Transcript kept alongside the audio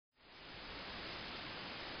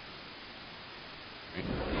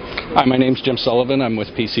Hi, my name's Jim Sullivan. I'm with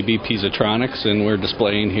PCB Piezotronics, and we're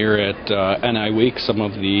displaying here at NIWeek some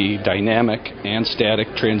of the dynamic and static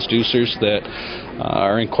transducers that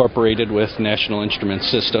are incorporated with National Instrument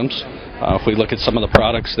systems. If we look at some of the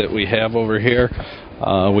products that we have over here,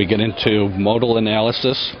 we get into modal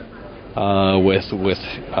analysis with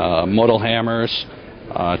modal hammers,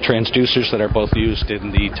 transducers that are both used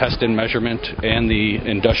in the test and measurement and the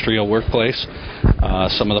industrial workplace.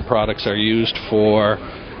 Some of the products are used for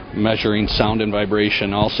measuring sound and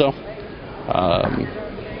vibration also.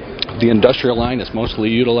 The industrial line is mostly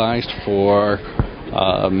utilized for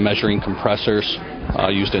measuring compressors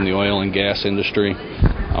used in the oil and gas industry.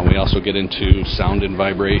 We also get into sound and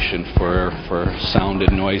vibration for sound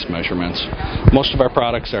and noise measurements. Most of our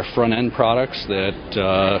products are front-end products that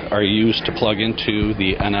are used to plug into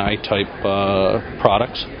the NI type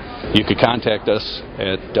products. You could contact us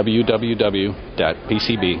at www.pcb.com.